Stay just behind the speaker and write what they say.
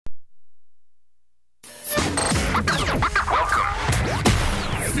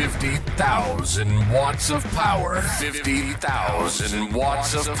50,000 watts of power. 50,000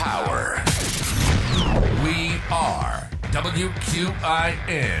 watts of power. We are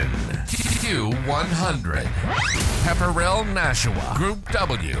WQIN Q100. Pepperell, Nashua. Group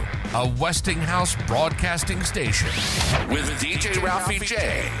W, a Westinghouse broadcasting station. With DJ Ralphie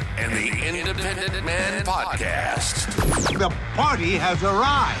J and the Independent Man Podcast. The party has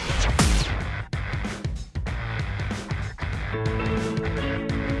arrived.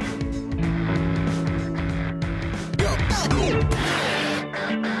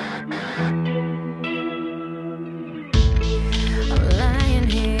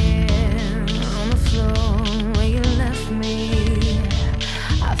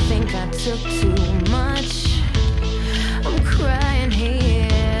 Took too much. I'm crying here.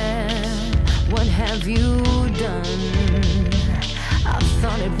 What have you done? I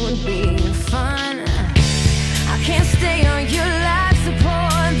thought it would be fun. I can't stay on your life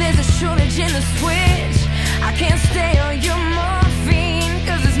support. There's a shortage in the switch. I can't stay on your morphine,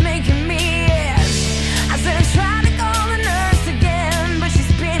 cause it's making me itch. I said I tried to call the nurse again, but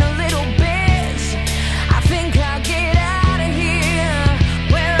she's been a little bitch. I think I'll get out of here,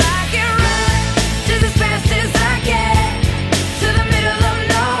 where I can run just as fast as I can, to the middle of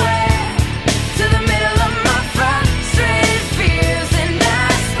nowhere, to the middle of my frustrated fears. And I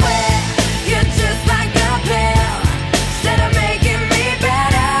swear, you're just like a pill. Instead of making me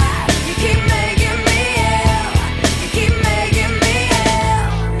better, you keep making me ill. You keep making me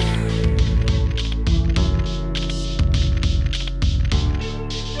ill.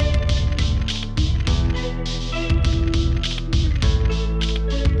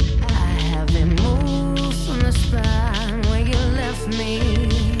 I haven't moved from the spot where you left me.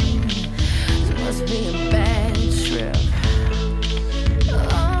 This must be a bad trip.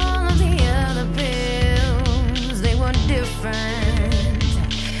 All of the other pills, they were different.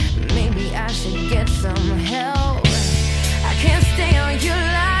 Maybe I should get some help. I can't stay on your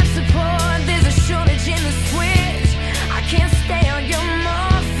life support. There's a shortage in the switch. I can't stay on your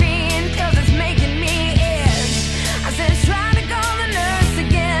morphine, cause it's making me itch. I said try to call the nurse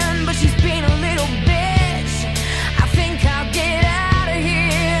again, but she's being a little bitch. I think I'll get out of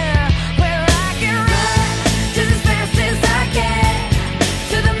here, where I can run just as fast as I can,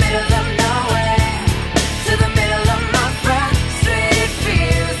 to the middle of nowhere, to the middle of my frustrated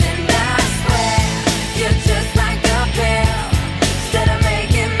fears. And I swear, you're just like a pill. Instead of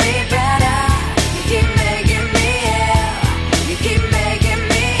making me better, you keep making me ill. You keep making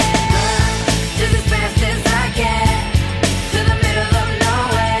me ill. Just as fast as I can, to the middle of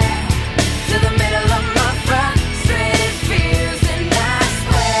nowhere, to the middle of my frustrated fears. And I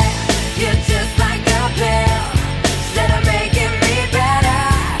swear, you're just like a pill. Instead of making me better,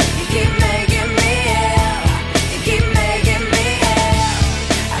 you keep making me ill. You keep making me ill.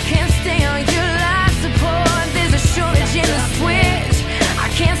 I can't stay on your life support. There's a shortage in the switch. I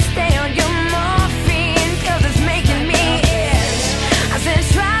can't stay on your morphine, cause it's making me itch. I said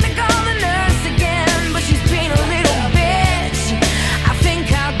try to call the nurse again, but she's being a little bitch. I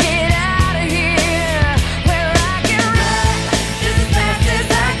think I'll get out of here, where I can run just as fast as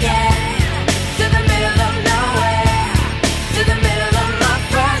I can, to the middle of nowhere, to the middle of my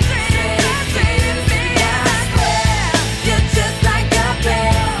frustrated fears. And I swear, you're just like a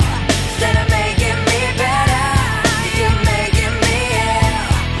pill. Instead of making me better, you keep making me ill.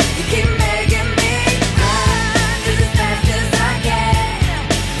 You keep making me run just as fast as I can,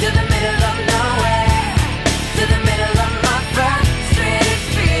 to the middle of nowhere, to the middle of my frustrated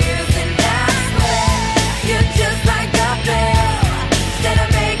fears. And I swear, you're just like a pill. Instead of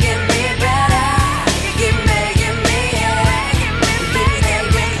making me better, you keep making me ill. You keep making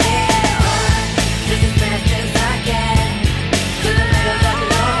me ill. Just as fast as I can, to the middle of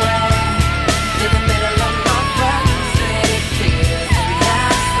nowhere, to the middle of my frustrated fears. And I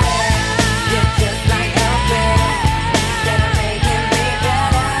swear, you're just like a pill. Instead of making me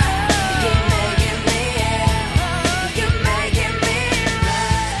better, you keep making me ill. You keep making me run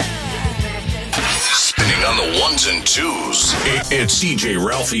just as fast as I can. Spinning on the ones and twos. It's DJ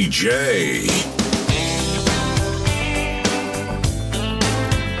Ralphie J.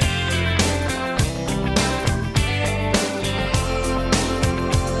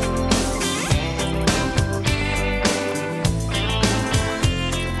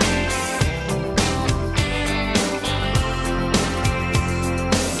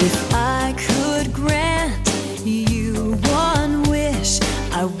 If I could grant you one wish,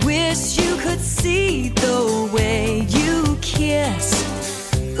 I wish you could see the way you kiss.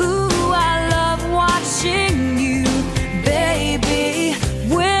 Ooh, I love watching you, baby,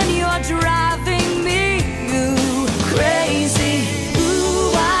 when you're driving me crazy.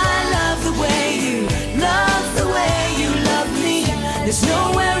 Ooh, I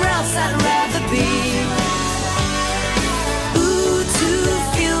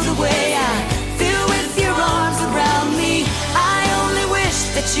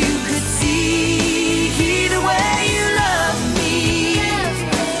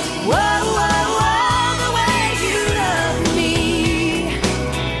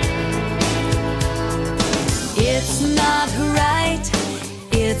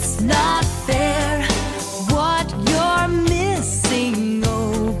not fair what you're missing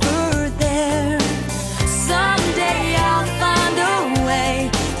over there. Someday I'll find a way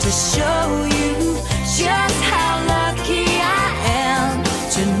to show you just how lucky I am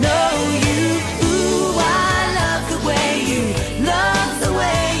to know you. Ooh, I love the way you love the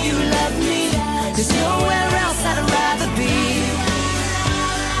way you love me. There's nowhere else I'd rather be.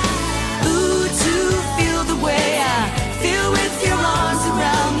 Ooh, to feel the way I feel with your arms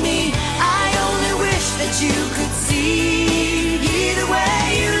around me. I only wish that you could see the way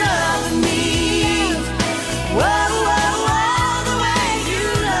you love me. Whoa, whoa, whoa, the way you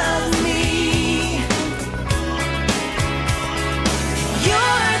love me.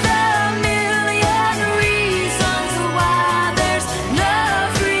 You're the million reasons why there's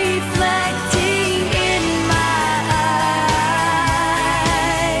love reflecting in my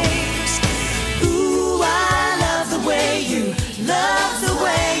eyes. Ooh, I love the way you love the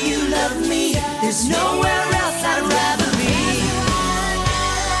way you love me. There's nowhere else I'd rather be.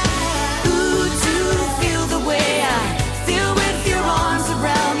 Ooh, to feel the way I feel with your arms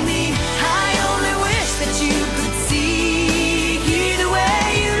around me. I only wish that you could see the way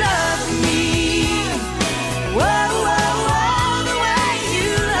you love me. Whoa, whoa, whoa, the way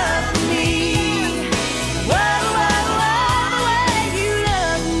you love me. Whoa, whoa, whoa, the way you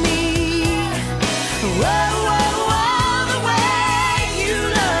love me. Whoa, whoa, whoa, the way you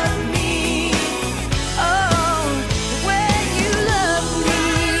love me. Oh, the way you love me.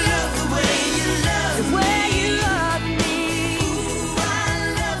 The way you love me. The way you love me. Ooh, I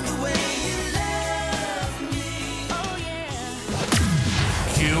love the way you love me. Oh, yeah.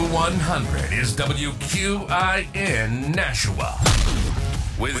 Q100 is WQIN Nashua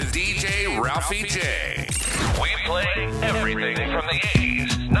with DJ Ralphie J. We play everything from the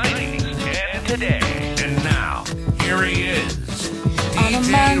 80s, 90s, and today. And now, here he is, On a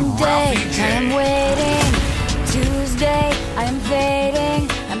DJ Monday, Ralphie I am J. waiting. Tuesday, I am fading.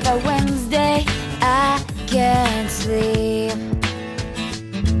 And by Wednesday, I can't sleep.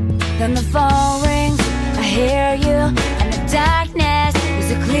 Then the phone rings, I hear you. And the darkness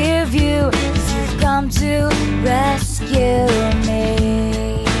is a clear view. 'Cause you've come to rescue me.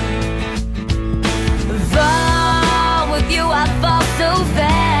 Fall with you, I fall so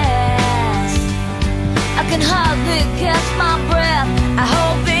fast. I can hardly catch my breath. I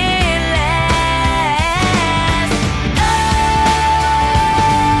hope it lasts. Oh,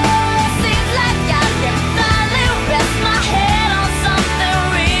 seems like I can finally rest my head on something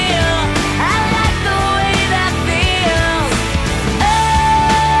real. I like the way that feels.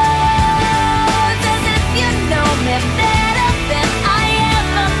 Oh, it's as if you know me better than I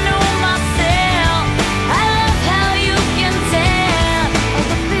ever knew myself. I love how you can tell all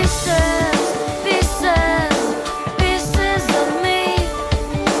the pieces, pieces, pieces of me.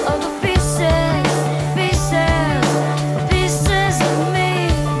 All the pieces, pieces, pieces of me.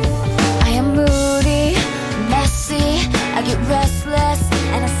 I am moody, messy. I get restless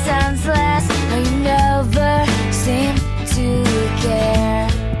and it sounds less. How you never seem to care.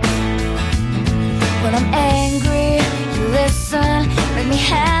 When I'm angry, you listen, make me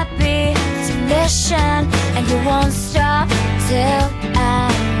happy. It's a mission, and you won't stop till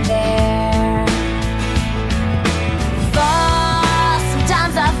I'm there. Fall,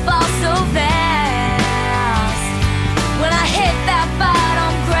 sometimes I fall so fast. When I hit that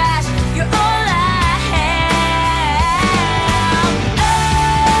bottom crash, you're all I have.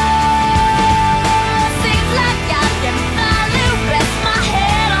 Oh, seems like I can finally rest my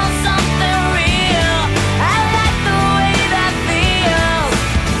head on something real. I like the way that feels.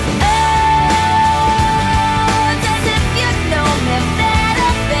 Oh, it's as if you know me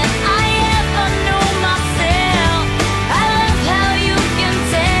better than I ever knew myself. I love how you can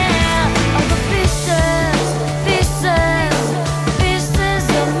tell all the pieces, pieces, pieces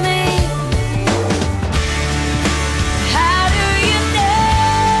of me. How do you know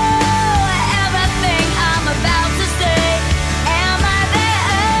everything I'm about to say? Am I that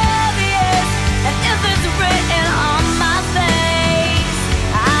obvious? And if it's written on my face,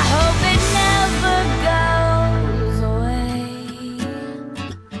 I hope it never goes away.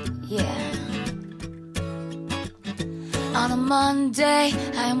 Yeah. On a Monday,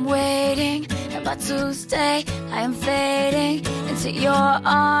 I am waiting, and by Tuesday, I am fading into your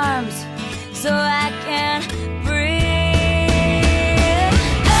arms so I can breathe.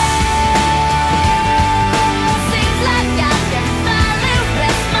 Oh, seems like I can finally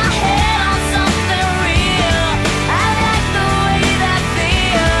rest my head on something real. I like the way that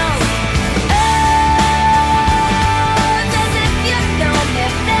feels. Oh, it's as if you know me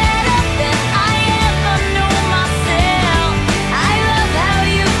better than I ever knew myself. I love how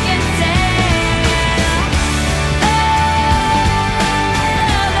you can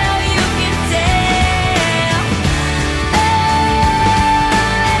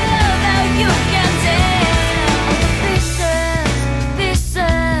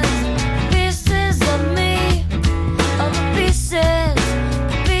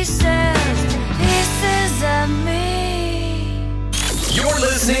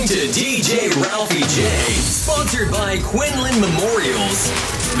listening to DJ Ralphie J, sponsored by Quinlan Memorials.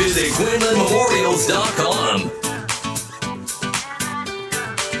 Visit QuinlanMemorials.com.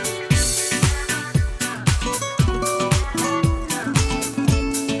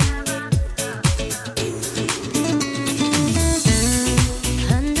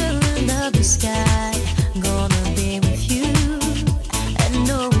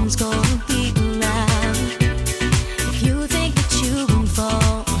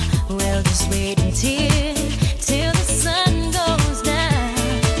 Till the sun goes down.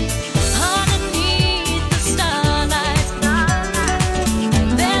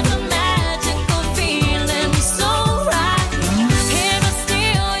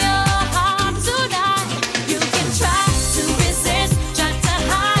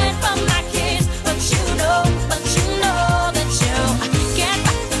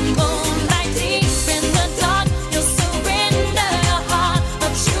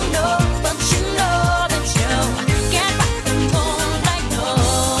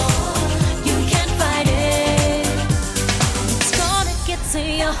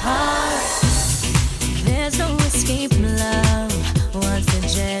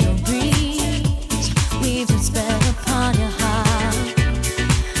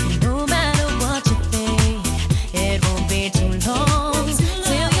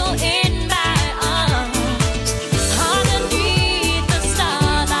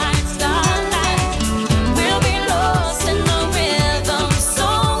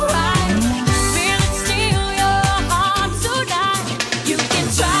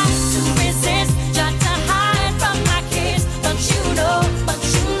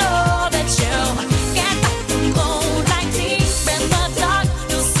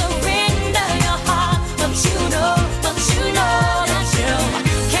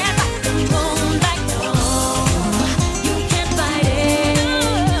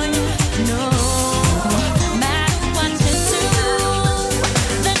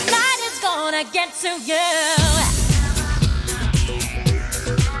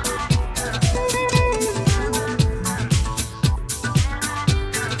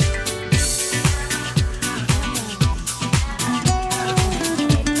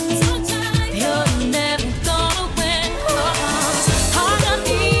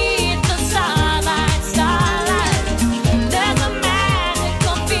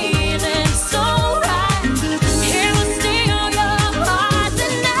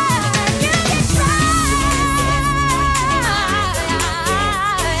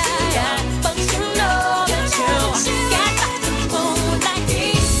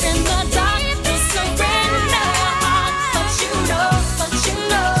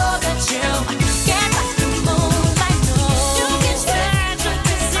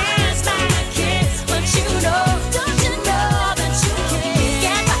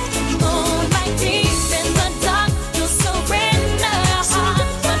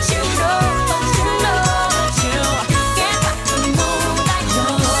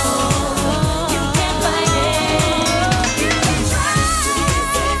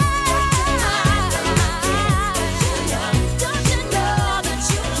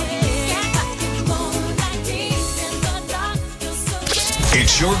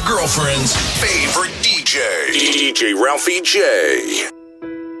 It's your girlfriend's favorite DJ. DJ Ralphie J.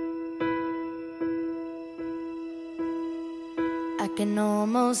 I can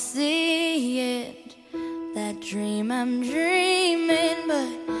almost see it, that dream I'm dreaming, but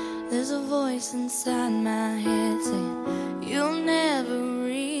there's a voice inside my head saying you'll never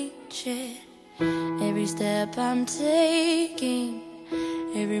reach it. Every step I'm taking,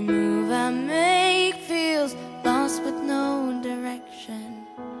 every move I make feels lost with no direction.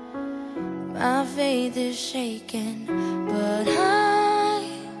 My faith is shaken, but I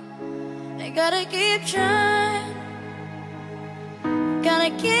gotta keep trying. Gotta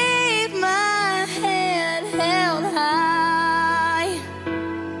keep my head held high.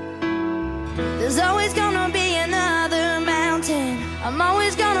 There's always gonna be another mountain. I'm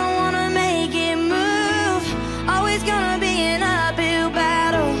always gonna wanna make it move. Always gonna be an uphill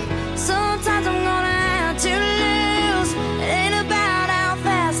battle. Sometimes I'm gonna have to lose. It ain't about how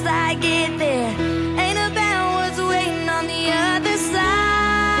fast I get there. Ain't about what's waiting on the other side.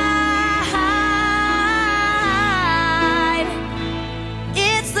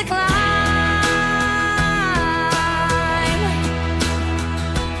 It's the climb.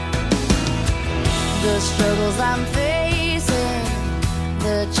 The struggles I'm facing,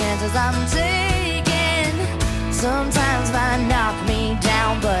 the chances I'm taking, sometimes might knock me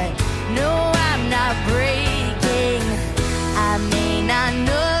down, but no, I'm not breaking. I may not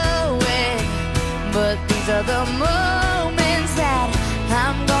know it, but these are the moments that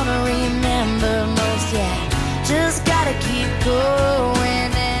I'm gonna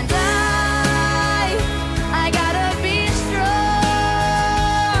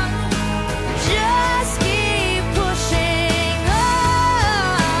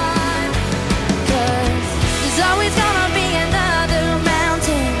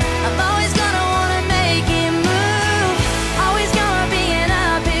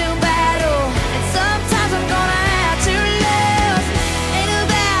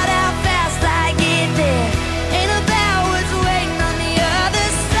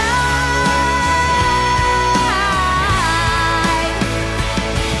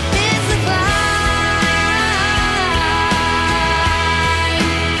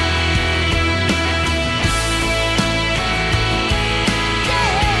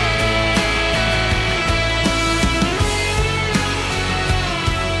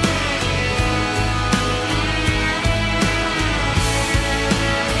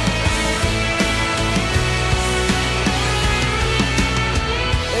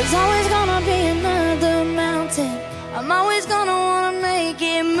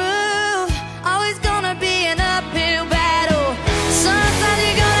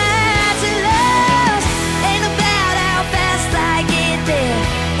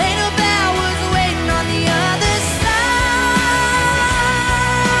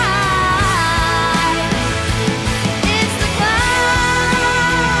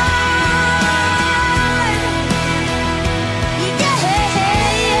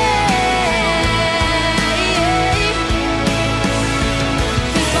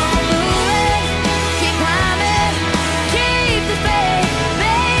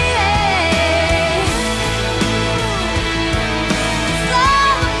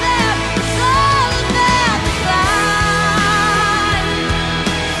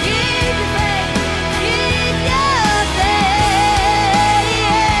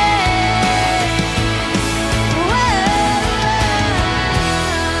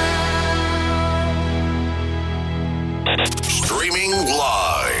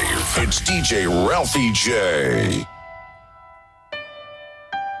DJ Ralphie J.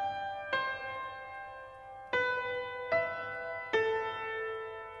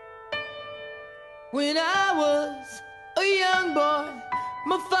 When I was a young boy,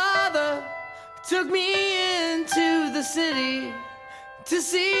 my father took me into the city to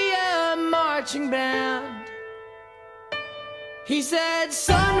see a marching band. He said,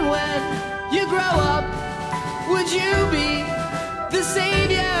 son, when you grow up, would you be the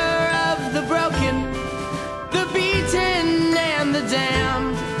savior of the broken, the beaten, and the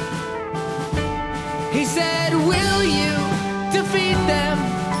damned? He said, will you defeat them,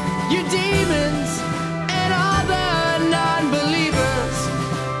 your demons, and all the non-believers,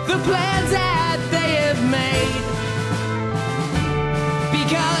 the plans that they have made?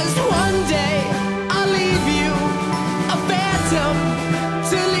 Because one day I'll leave you a phantom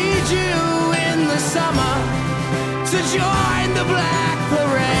to lead you in the summer to join the Black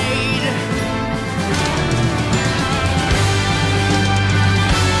Parade.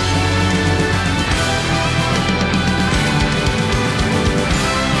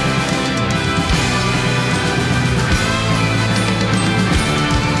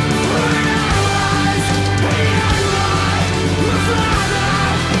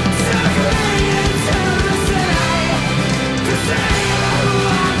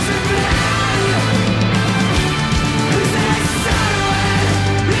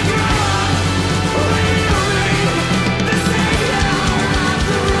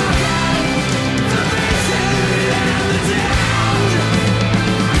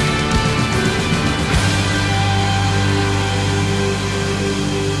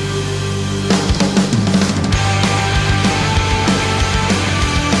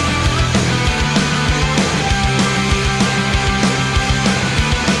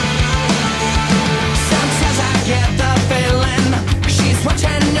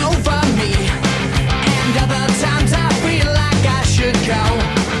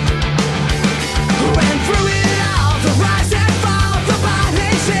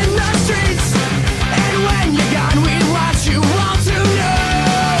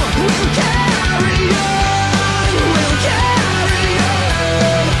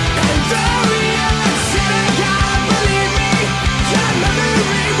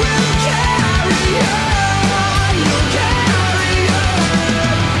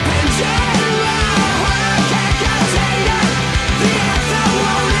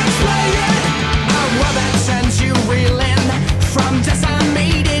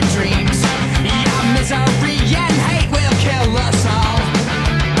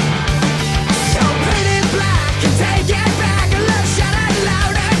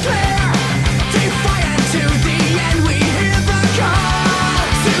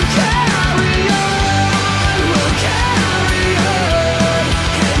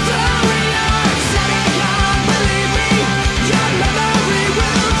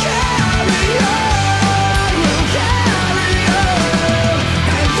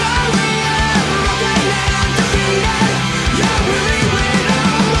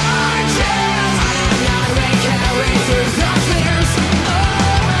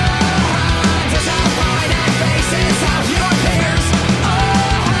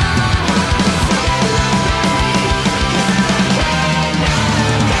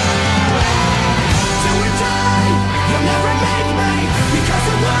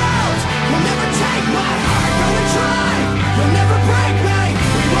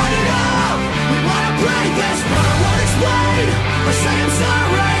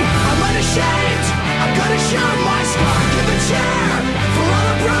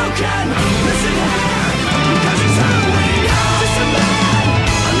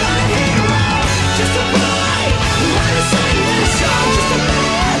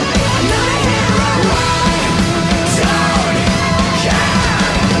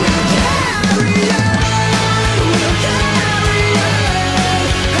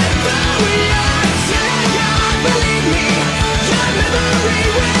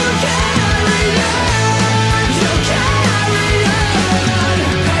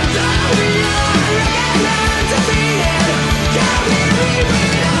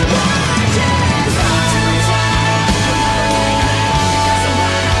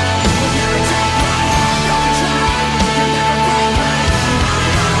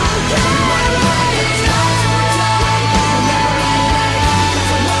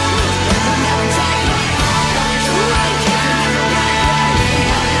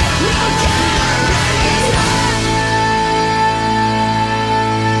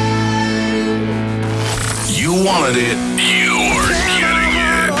 wanted it, you're getting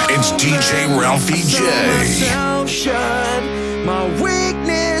it. It's DJ Ralphie J. My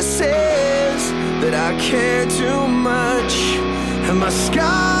weaknesses care too much, and my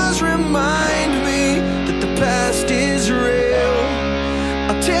scars remind me that the past is real.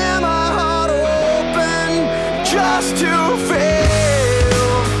 I tear my heart open just to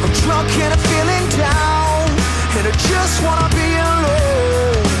fail. I'm drunk and I'm feeling down, and I just wanna be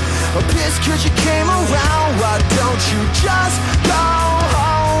alone. I'm pissed cause you came around. Why don't you just go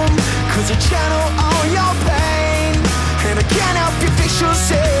home? Cause I channel all your pain, and I can't help you fix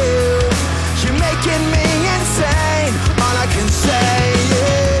yourself. You're making me insane. All I can say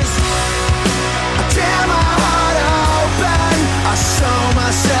is I tear my heart open, I sew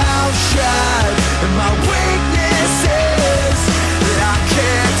myself shut, and my weakness is that I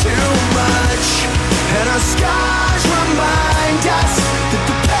care too much, and our scars remind us that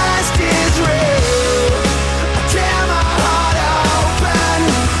the past is real. I tear my heart open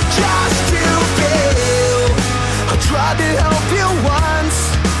just to feel. I tried to help you once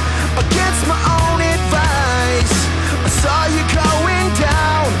against my own advice. I saw you going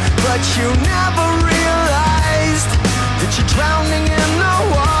down, but you never realized that you're drowning in the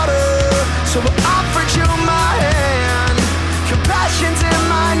water. So I offered you my hand. Compassion's in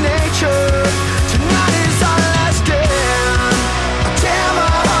my nature. Tonight is our last stand. I tear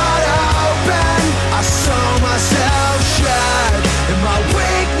my heart open, I sew myself shut, and my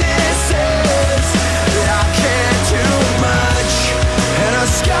weakness is that I care too much, and our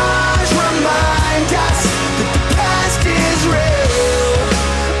scars remind us that the past is real.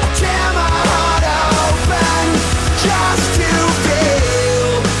 I tear my heart open just to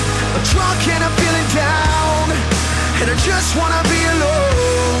feel. I'm drunk and I'm feeling down, and I just wanna be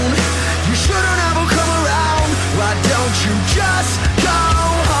alone. You shouldn't ever come around. Why don't you just go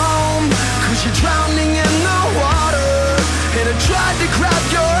home? Cause you're drowning in the water, and I tried to grab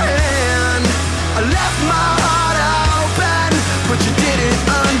your hand. I left my heart open, but you didn't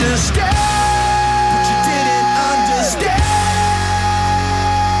understand. But you didn't understand.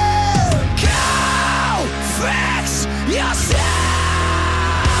 Go fix yourself.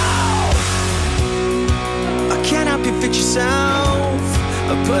 I can't help you fix yourself,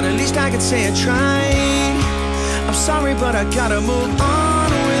 but at least I can say I tried. I'm sorry, but I gotta move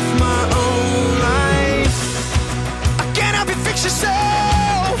on with my own life. I can't help you fix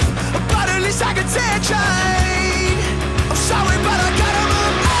yourself, but at least I can say I tried. I'm sorry, but I gotta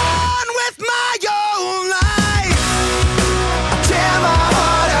move on with my own life. I tear my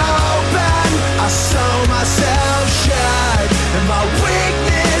heart open, I sew myself shut, and my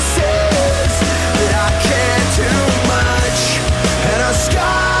weakness is that I care too much, and our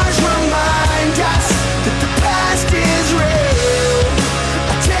scars remind us that the past is real.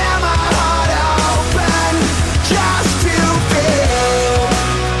 I tear my heart open just to feel.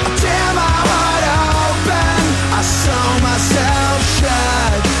 I tear my heart open, I sew myself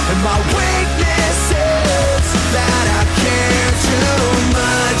shut, and my weakness is that I care too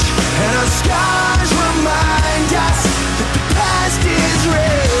much, and our scars remind us that the past is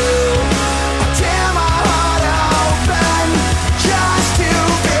real. I tear my heart open just to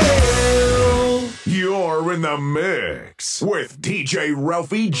feel. You're in the mix with DJ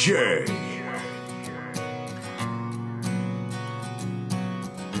Ralphie J.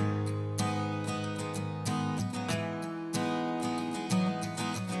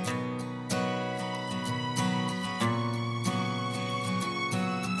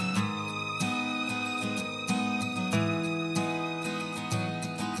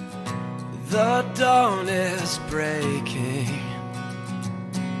 The dawn is breaking,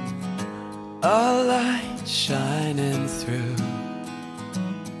 a light shining through.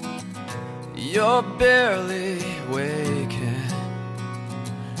 You're barely waking,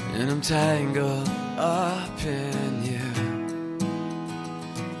 and I'm tangled up in you.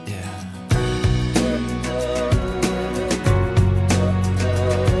 Yeah.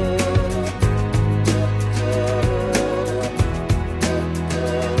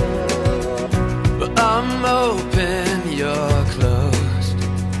 But I'm open, you're closed.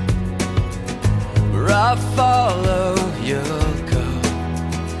 Where I follow, you'll go.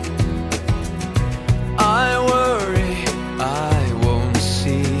 I worry I won't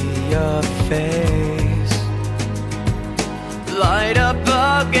see your face.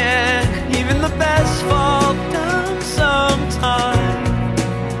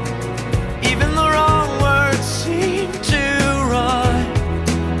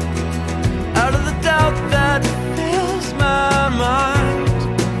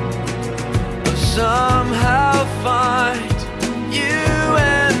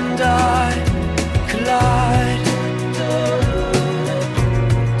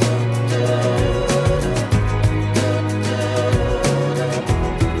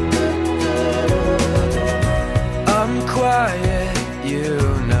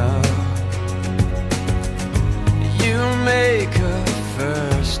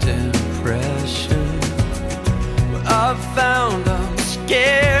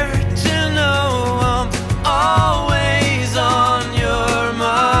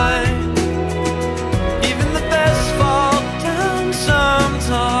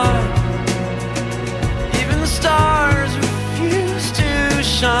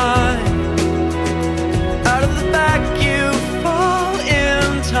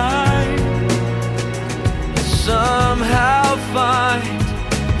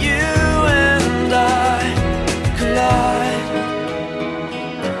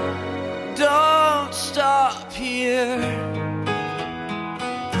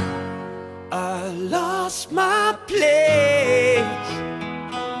 lost my place.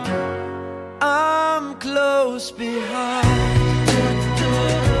 I'm close behind.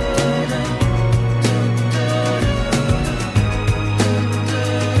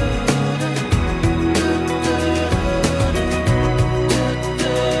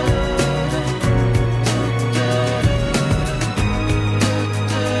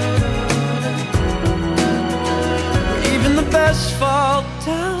 Fall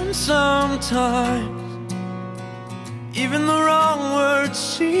down sometimes. Even the wrong words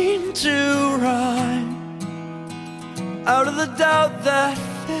seem to rhyme. Out of the doubt that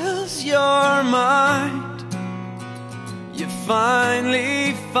fills your mind, you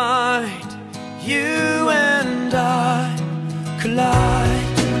finally find you and I collide.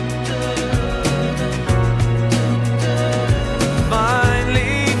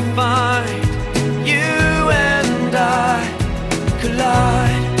 Finally find you and I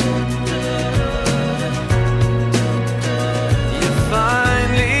collide. You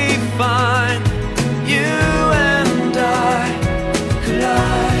finally find you and I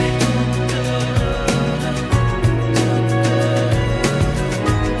collide.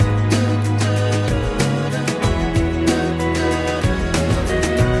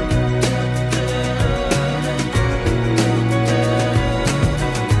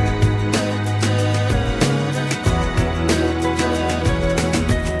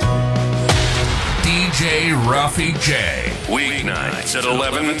 DJ Ralphie J. Weeknights at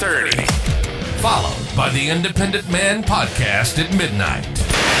 11:30. Followed by the Independent Man Podcast at midnight.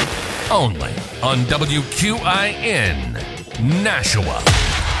 Only on WQIN Nashua.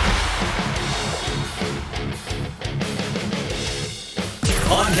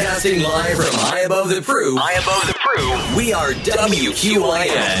 Podcasting live from high above the Prue. We are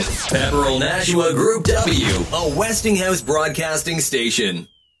WQIN, Pepperell Nashua Group W, a Westinghouse broadcasting station.